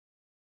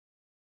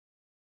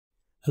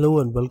Hello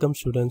and welcome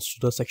students to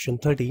the section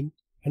 13,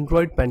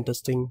 Android Pen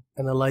Testing,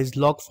 Analyze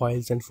log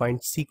files and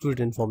find secret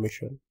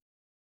information.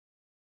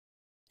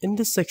 In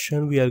this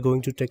section we are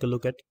going to take a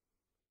look at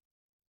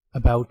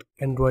about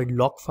Android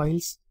log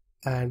files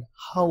and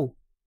how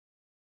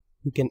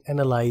we can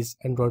analyze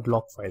Android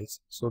log files,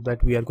 so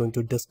that we are going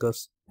to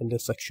discuss in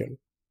this section.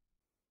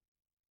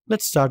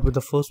 Let's start with the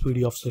first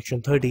video of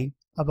section 13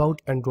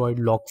 about Android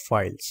log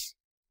files.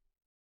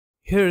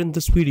 Here in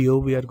this video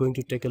we are going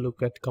to take a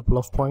look at a couple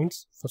of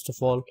points. First of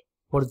all,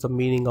 what is the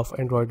meaning of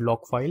Android log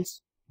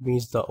files? It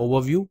means the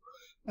overview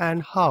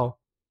and how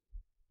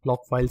log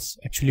files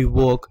actually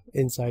work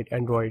inside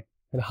Android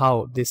and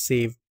how they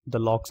save the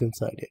logs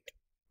inside it.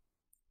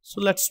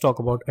 So let's talk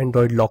about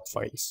Android log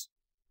files.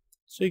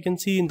 So you can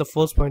see in the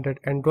first point that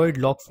Android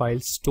log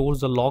files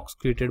stores the logs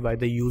created by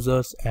the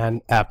users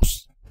and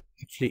apps.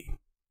 Actually,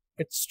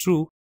 it's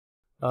true.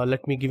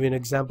 Let me give you an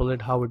example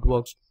at how it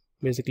works.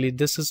 Basically,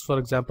 this is, for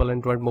example,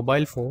 Android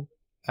mobile phone,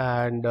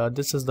 and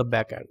this is the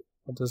backend.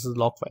 This is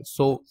log file.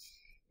 So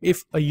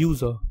if a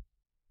user,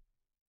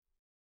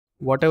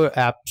 whatever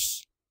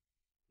apps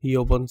he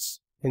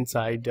opens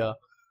inside the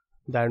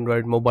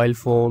Android mobile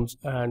phones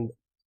and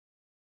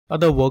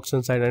other works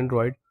inside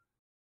Android,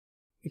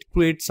 it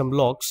creates some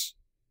logs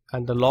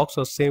and the logs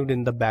are saved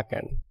in the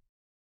backend.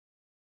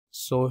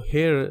 So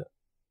here,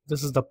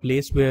 this is the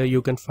place where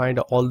you can find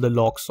all the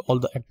logs, all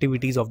the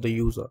activities of the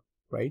user,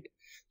 right?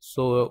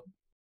 So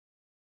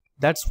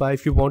that's why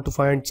if you want to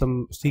find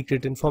some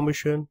secret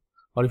information,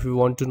 or if you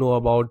want to know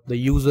about the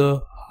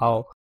user,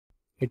 how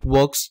it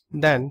works,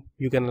 then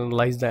you can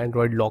analyze the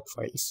Android log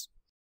files,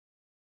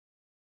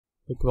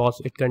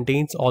 because it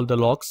contains all the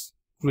logs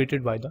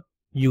created by the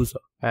user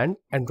and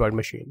Android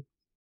machine.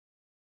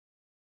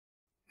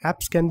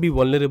 Apps can be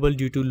vulnerable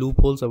due to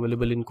loopholes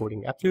available in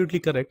coding.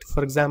 Absolutely correct.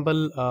 For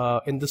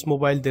example, in this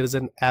mobile there is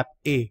an app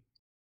A,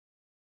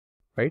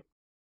 right?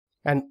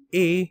 And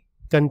A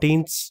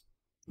contains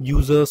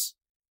users,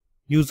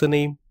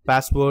 username,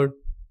 password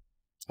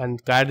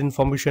and card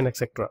information,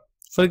 etc.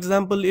 For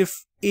example,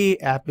 if A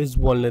app is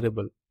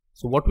vulnerable,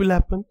 so what will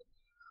happen?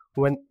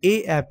 When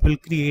A app will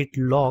create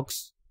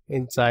logs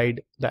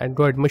inside the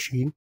Android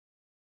machine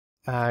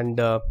and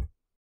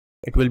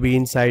it will be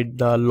inside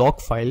the log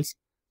files.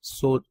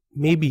 So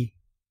maybe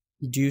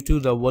due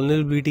to the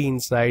vulnerability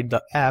inside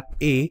the app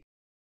A,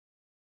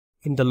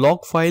 in the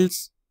log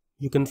files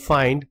you can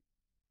find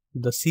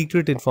the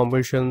secret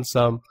information,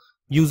 some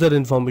user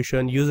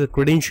information, user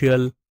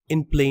credential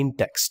in plain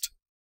text.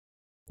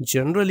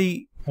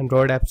 Generally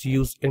Android apps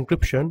use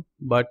encryption,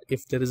 but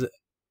if there is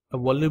a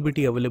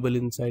vulnerability available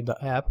inside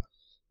the app,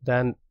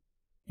 then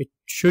it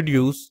should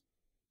use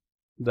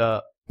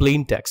the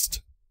plain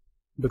text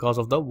because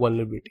of the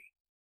vulnerability.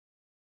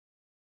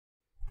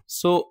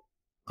 So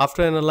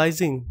after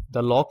analyzing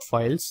the log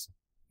files,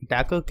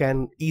 attacker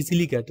can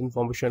easily get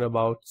information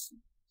about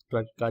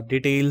credit card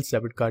details,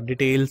 debit card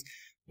details,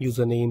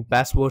 username,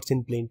 passwords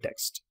in plain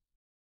text.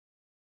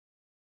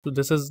 So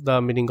this is the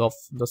meaning of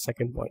the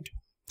second point.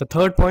 The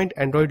third point,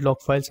 Android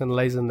log files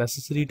analyze are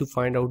necessary to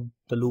find out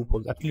the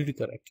loopholes. Absolutely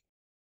correct.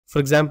 For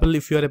example,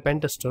 if you are a pen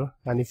tester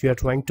and if you are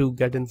trying to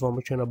get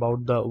information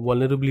about the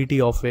vulnerability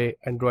of a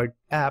Android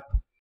app,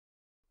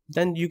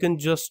 then you can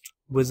just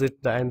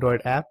visit the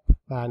Android app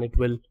and it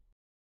will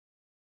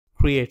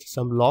create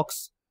some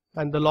logs,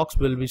 and the logs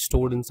will be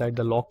stored inside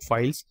the log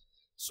files.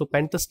 So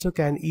pen tester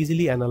can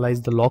easily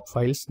analyze the log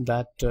files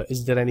that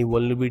is there any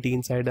vulnerability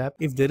inside app.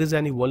 If there is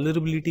any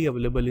vulnerability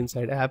available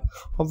inside app,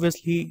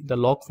 obviously the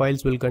log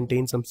files will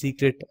contain some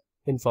secret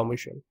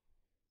information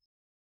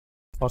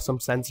or some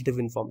sensitive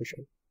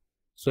information.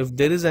 So if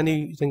there is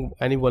any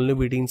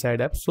vulnerability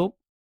inside app, so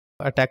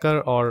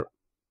attacker or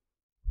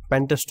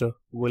pen tester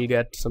will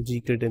get some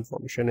secret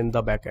information in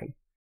the backend.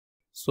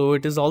 So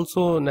it is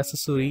also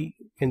necessary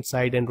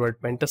inside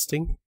Android pen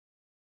testing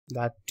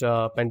that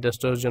pen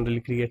testers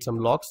generally create some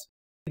logs,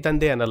 then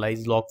they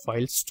analyze log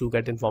files to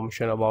get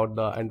information about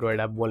the Android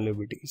app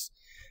vulnerabilities.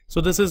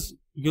 So this is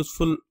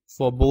useful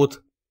for both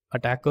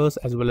attackers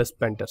as well as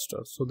pen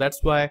testers. So that's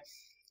why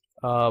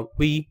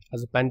we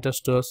as a pen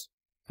testers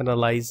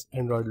analyze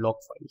Android log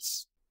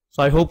files.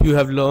 So I hope you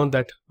have learned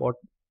that what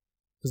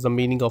is the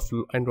meaning of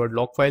Android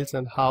log files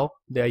and how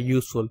they are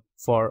useful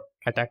for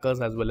attackers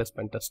as well as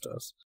pen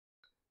testers.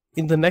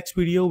 In the next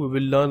video we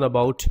will learn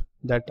about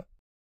that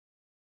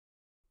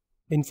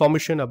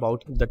information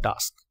about the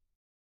task.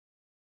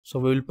 So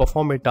we will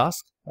perform a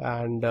task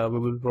and we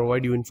will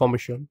provide you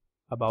information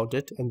about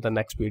it in the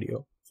next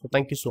video. So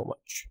thank you so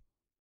much.